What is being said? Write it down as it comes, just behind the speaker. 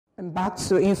And back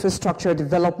to infrastructure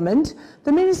development,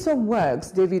 the Minister of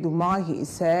Works, David Umahi,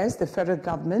 says the federal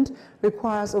government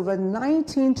requires over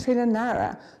 19 trillion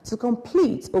naira to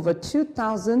complete over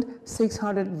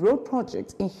 2,600 road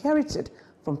projects inherited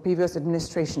from previous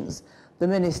administrations. The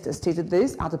minister stated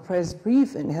this at a press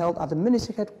briefing held at the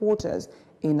ministry headquarters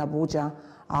in Abuja.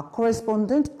 Our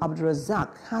correspondent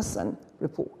Abdulrazak Hassan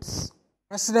reports.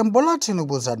 President Bola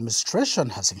Tinubu's administration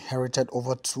has inherited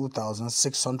over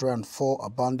 2,604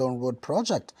 abandoned road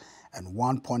projects and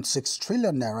 1.6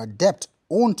 trillion naira debt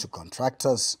owed to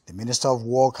contractors. The Minister of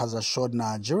Work has assured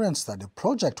Nigerians that the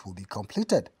project will be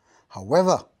completed.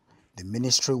 However, the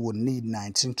ministry will need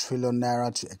 19 trillion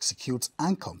naira to execute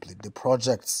and complete the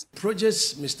projects.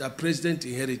 Projects Mr. President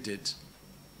inherited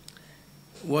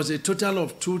was a total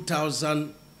of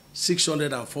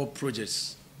 2,604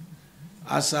 projects.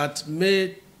 As at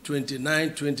May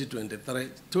 29, 2023,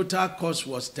 total cost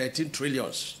was 13 trillion.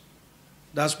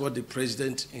 That's what the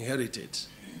president inherited.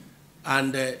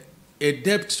 And a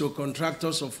debt to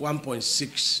contractors of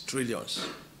 1.6 trillion.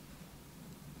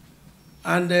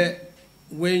 And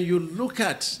when you look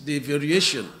at the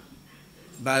variation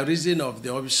by reason of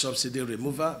the obvious subsidy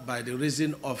removal, by the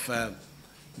reason of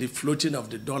the floating of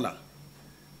the dollar,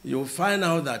 you'll find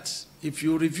out that if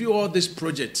you review all these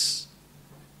projects,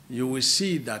 you will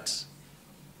see that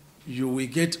you will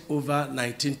get over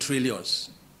 19 trillion,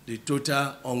 the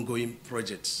total ongoing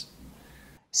projects.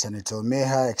 Senator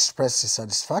Umahi expressed his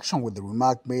satisfaction with the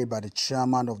remark made by the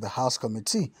chairman of the House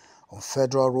Committee on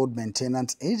Federal Road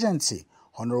Maintenance Agency,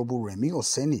 Honorable Remi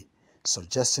Oseni,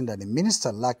 suggesting that the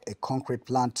minister lacked a concrete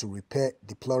plan to repair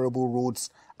deplorable roads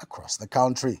across the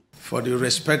country. For the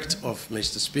respect of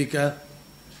Mr. Speaker,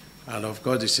 and of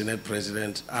course the Senate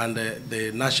President and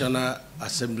the National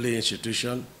Assembly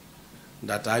institution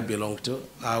that I belong to,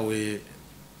 I will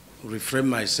refrain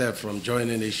myself from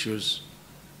joining issues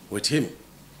with him.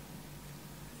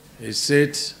 He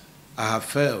said, I have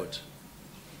failed.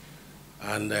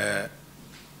 And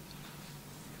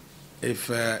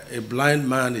if a blind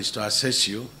man is to assess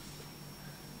you,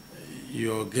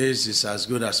 your gaze is as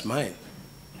good as mine.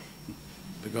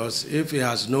 Because if he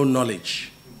has no knowledge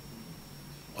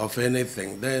of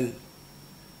anything, then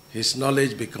his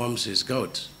knowledge becomes his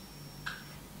God.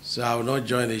 So I will not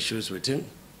join issues with him.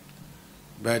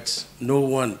 But no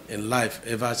one in life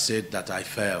ever said that I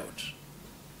failed.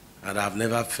 And I've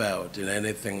never failed in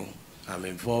anything I'm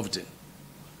involved in.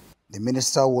 The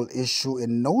minister will issue a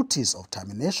notice of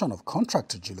termination of contract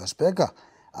to Julius Berger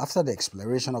after the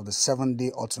expiration of the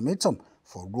 7-day ultimatum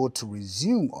for road to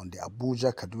resume on the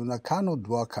Abuja-Kaduna-Kano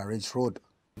dual carriage road.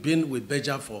 Been with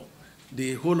Berger for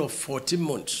the whole of 14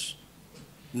 months,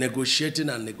 negotiating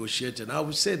and negotiating. I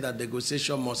would say that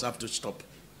negotiation must have to stop.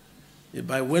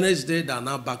 By Wednesday, they are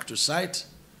now back to site.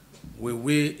 We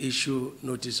will issue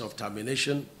notice of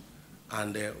termination,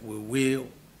 and we will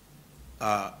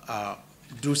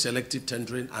do selective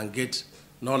tendering and get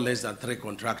not less than 3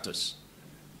 contractors.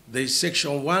 The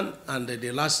section 1 and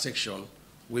the last section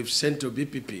we've sent to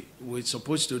BPP. We're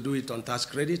supposed to do it on tax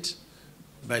credit,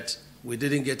 but we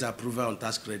didn't get approval on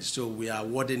tax credit, so we are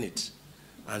awarding it.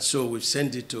 And so we've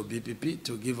sent it to BPP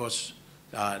to give us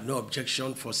no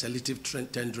objection for selective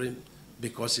tendering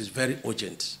because it's very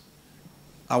urgent.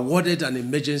 Awarded an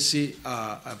emergency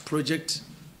project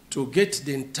to get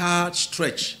the entire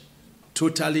stretch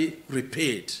totally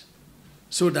repaired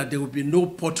so that there will be no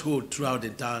pothole throughout the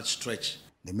entire stretch.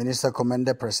 The minister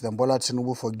commended President Bola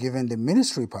Tinubu for giving the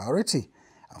ministry priority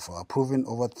and for approving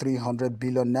over 300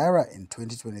 billion naira in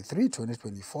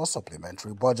 2023-2024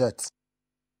 supplementary budgets.